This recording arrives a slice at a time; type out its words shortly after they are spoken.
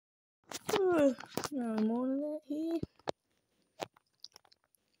No more than that here.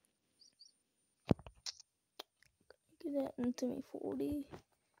 Get that into me 40.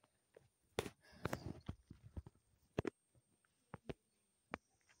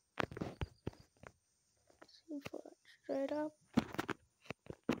 See, straight up.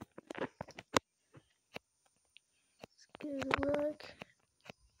 Let's get it to work.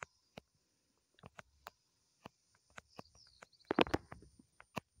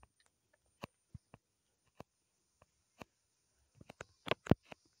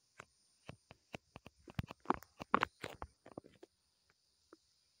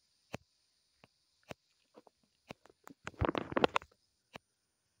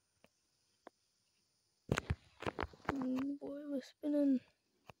 Boy, we're spinning.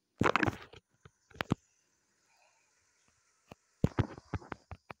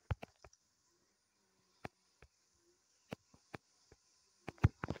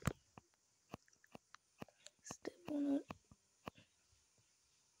 Step on it.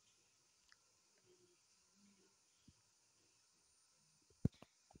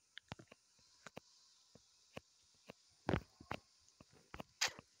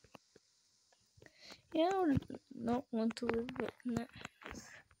 Yeah, I would not want to live in that house.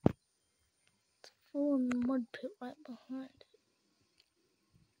 It's a full mud pit right behind it.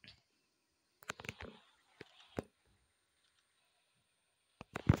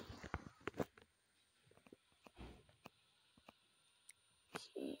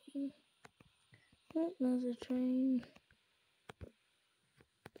 Okay. Oh, there's a train.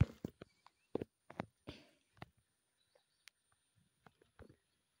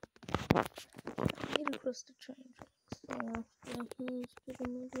 I need to cross the train tracks. So after this bit of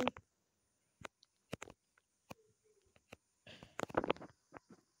movie.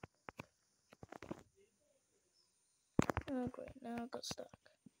 Oh great, now I got stuck.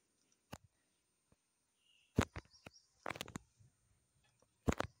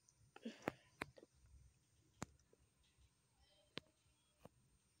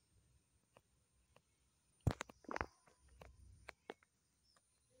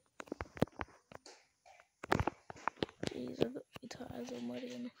 Jeez, I got my tires all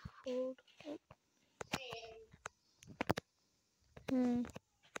muddy in the road. Oh.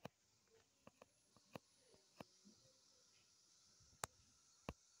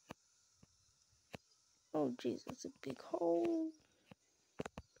 Oh jeez, that's a big hole.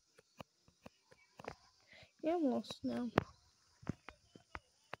 Yeah, I'm lost now.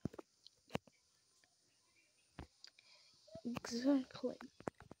 Exactly.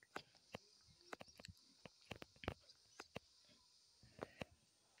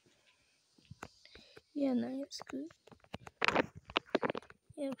 Yeah, no, it's good.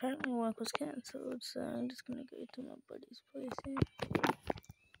 Yeah, apparently work was cancelled, so I'm just gonna go to my buddy's place here.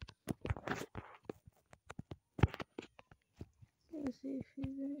 Let's see if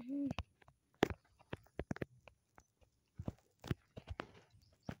he's in here.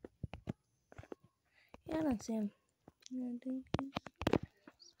 Yeah, I don't see him. Yeah, I think he's...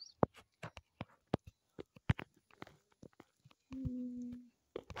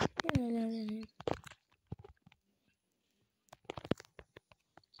 Yeah, I don't know.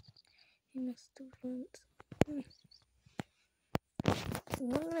 He must have went. I'm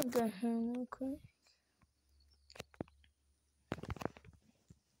gonna go home real quick.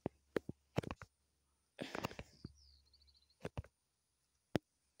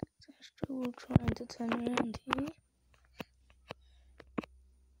 Still trying to turn around here.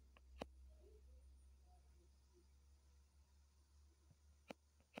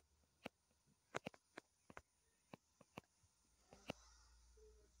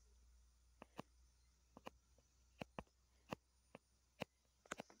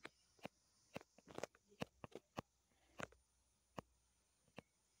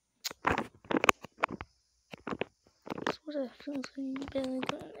 That's what happens when you barely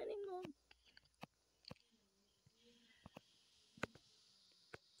go anymore.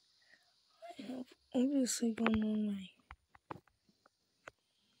 I have obviously gone the wrong way.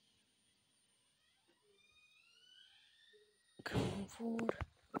 Come on forward.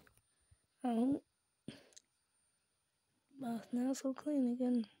 Oh. Bath now so clean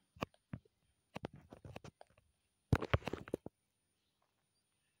again.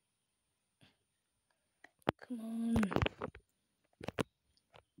 Come on.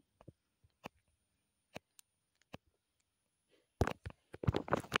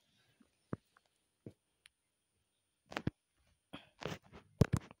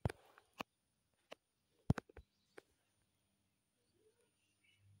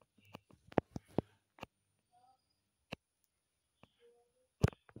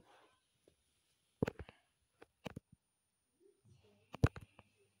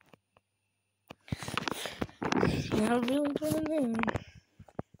 I really don't know.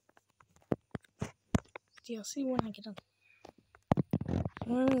 You'll see when I get up.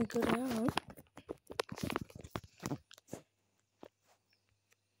 I'm really good out.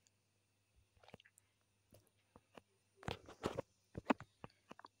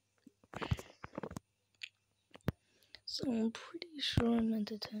 So I'm pretty sure I'm meant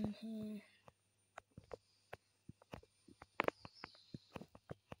to turn here.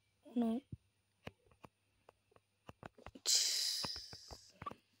 No.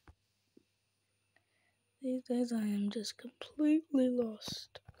 These days I am just completely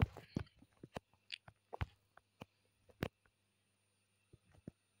lost.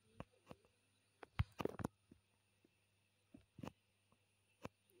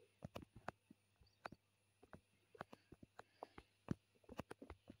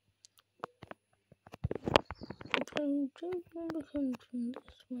 I'm coming from this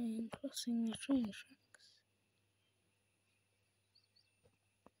way and crossing the train tracks.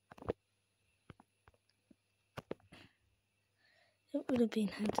 It would have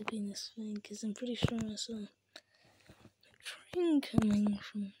had to be this way because I'm pretty sure I saw a train coming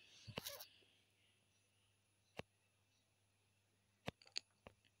from.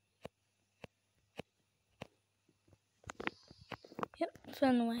 Yep,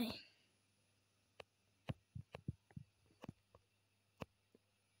 found the way.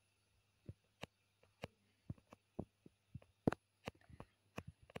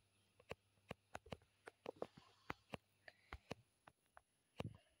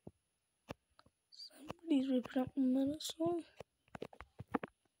 Somebody's ripping up the metal saw.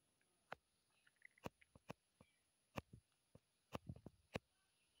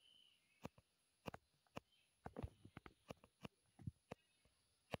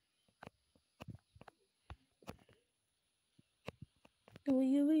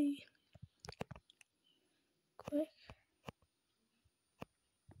 Wee. Quick.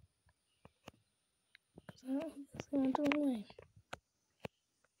 Because I don't think that's going to the way.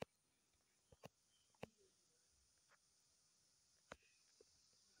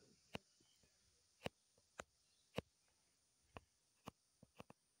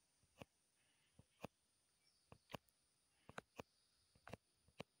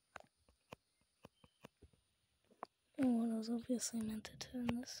 Oh, well, I was obviously meant to turn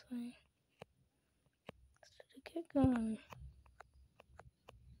this way. Should have kept going.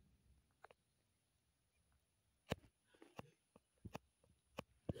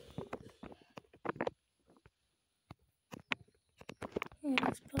 Yeah,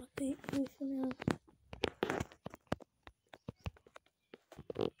 let's block the E for now.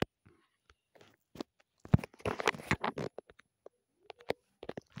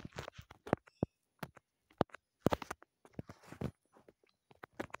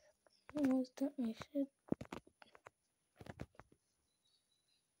 Almost done my shit.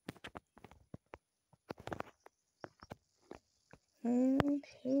 And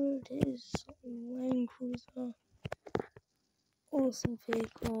here it is, Land Cruiser. Awesome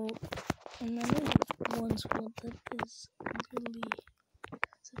vehicle. And I know there's one spot that is really,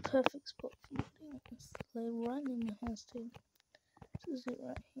 it's a perfect spot for modding. It's like right in my house too. This is it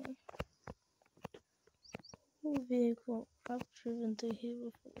right here. Whole vehicle I've driven through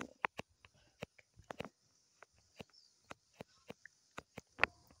here before.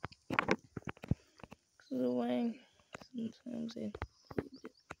 Because of the way sometimes it,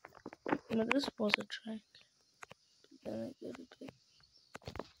 but this was a track. But then it got a bit.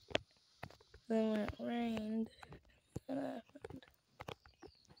 Then when it rained, that happened.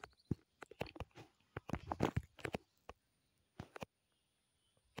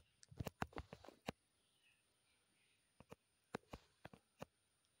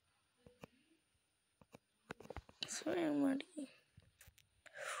 So I'm ready.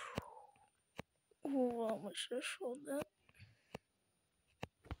 Oh, I wish I showed that.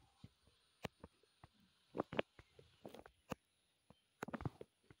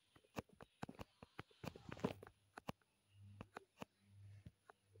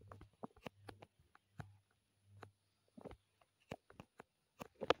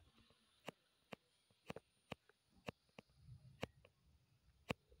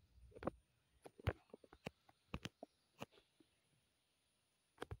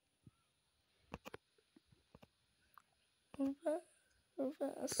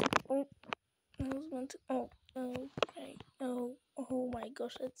 Reverse. Oh, I was meant to. Oh, okay. Oh my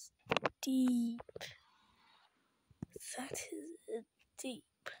gosh, it's deep. That is deep.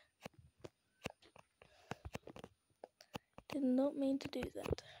 Did not mean to do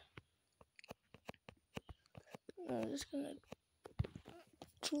that. I'm just gonna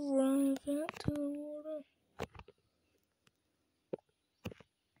drive out to the water.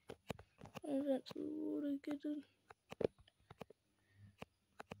 move out to the water, get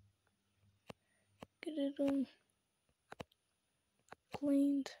it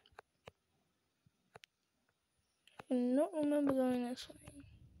cleaned. I do not remember going this way.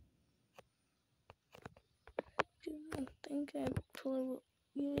 I think I probably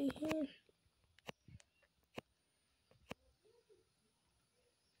will be here.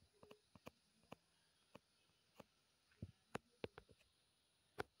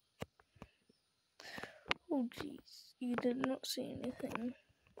 Oh jeez, you did not see anything.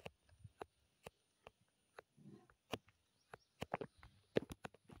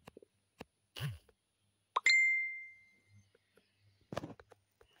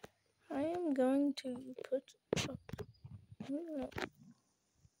 I am going to put up.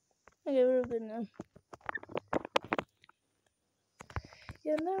 Okay, we're good now.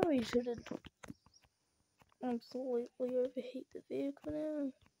 Yeah, now we shouldn't absolutely overheat the vehicle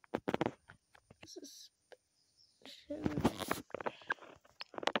now. Suspension.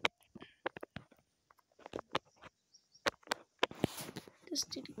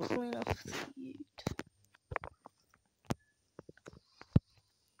 Just to clean off the ute.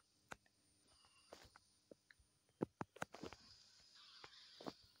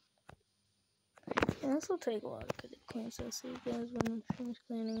 Yeah, this will take a while to get it clean, so I'll see you guys when I'm finished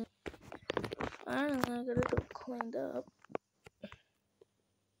cleaning it. Finally, I got it all cleaned up.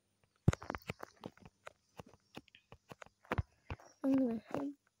 I'm gonna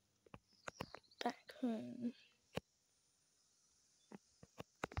head back home.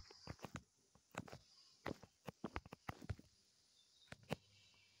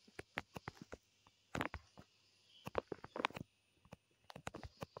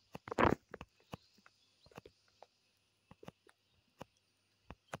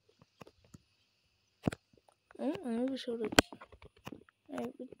 Oh, I never showed it.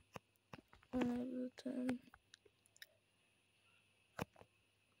 Every time.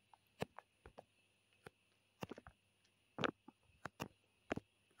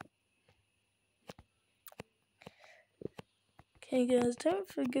 Okay guys, don't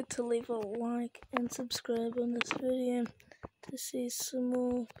forget to leave a like and subscribe on this video to see some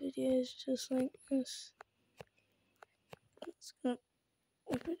more videos just like this. Let's go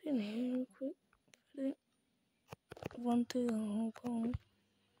put it in here real quick. Put it run through the whole column.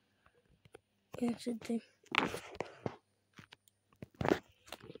 Yeah, it should do.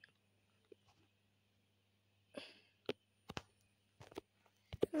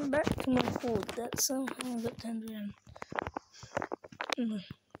 And back to my Ford. That somehow got turned around.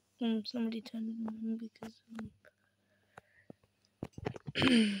 Somebody turned it around because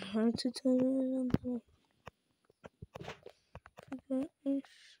hard to turn it around. Well,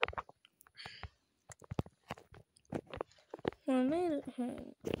 I made it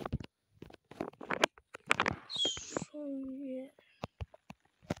home. So yeah.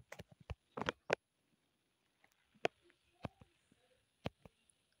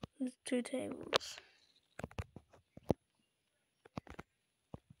 There's 2 tables.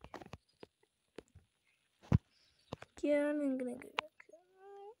 Yeah, I'm gonna go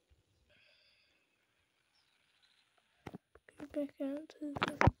back out to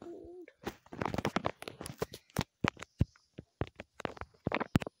the board.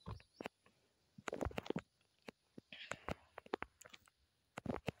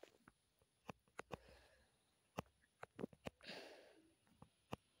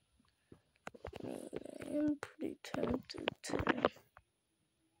 I'm pretty tempted to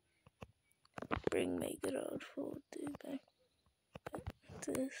bring my good old Ford back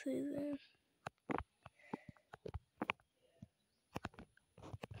to the season.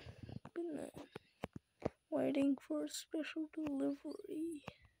 But no. Waiting for a special delivery.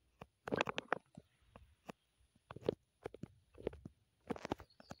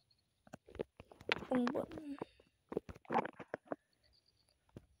 Wrong button.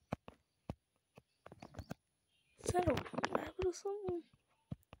 Is that a rabbit or something?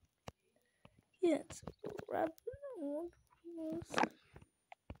 Yeah, it's a rabbit. I wonder what it was.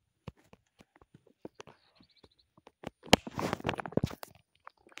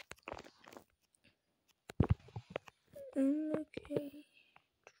 Okay.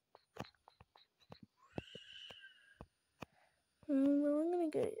 Well, I'm gonna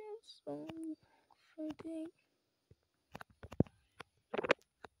get some fruity.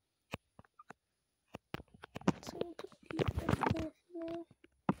 So we'll put these back there for now.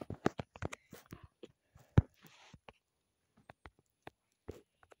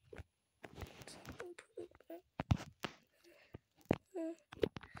 So we'll put it back.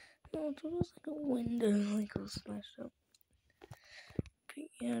 No, it was like a window, like it was smashed up. But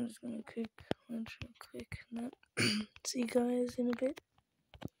yeah, I'm just gonna quick lunch real quick and that. See you guys in a bit.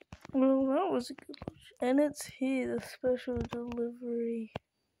 Well, that was a good lunch. And it's here, the special delivery.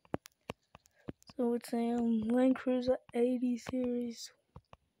 So it's a Land Cruiser 80 series.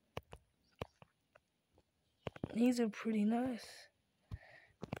 These are pretty nice.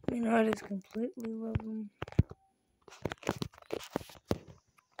 I mean, I just completely love them.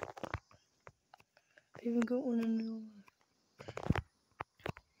 I even got one in real life.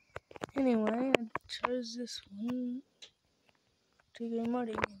 Anyway, I chose this one to go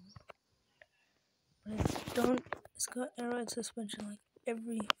modding in. But it's got air ride suspension like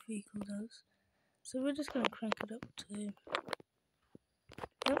every vehicle does. So we're just gonna crank it up to,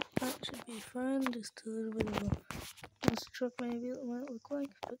 yep, that should be fine. Just a little bit of a monster truck maybe it might look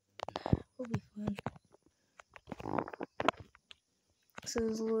like, but we'll be fine. This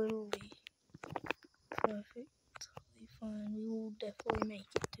is literally perfectly fine. We will definitely make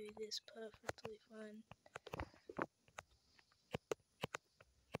it do this perfectly fine.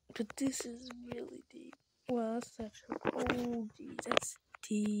 But this is really deep. Wow, that's such a, oh geez, that's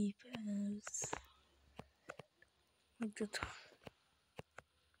deep as like the top.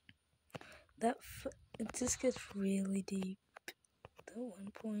 It just gets really deep at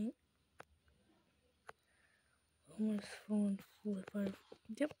one point. Almost 445.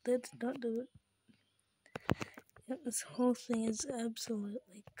 Yep, that's not do it. Yep, this whole thing is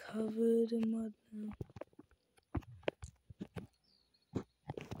absolutely covered in mud now.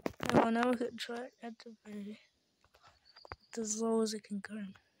 Oh, now we could try it at the very, as low as it can go.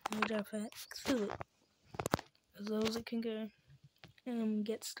 We drive it through it as low as it can go and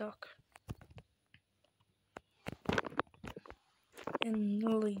get stuck. And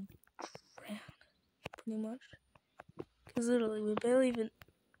literally drown, pretty much. Because literally, we barely even,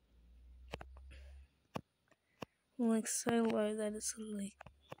 we're like so low that it's like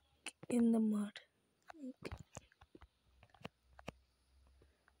in the mud.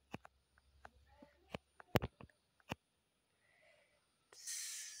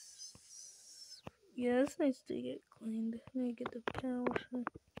 Yeah, this needs to get cleaned. I need to get the power washer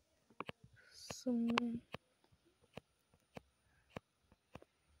somewhere.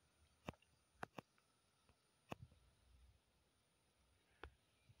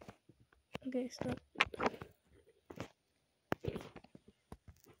 Okay, stop.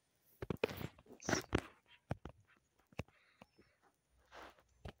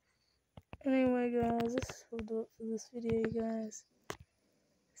 Anyway, guys, this will do it for this video, guys.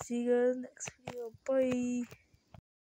 See you guys next video. Bye.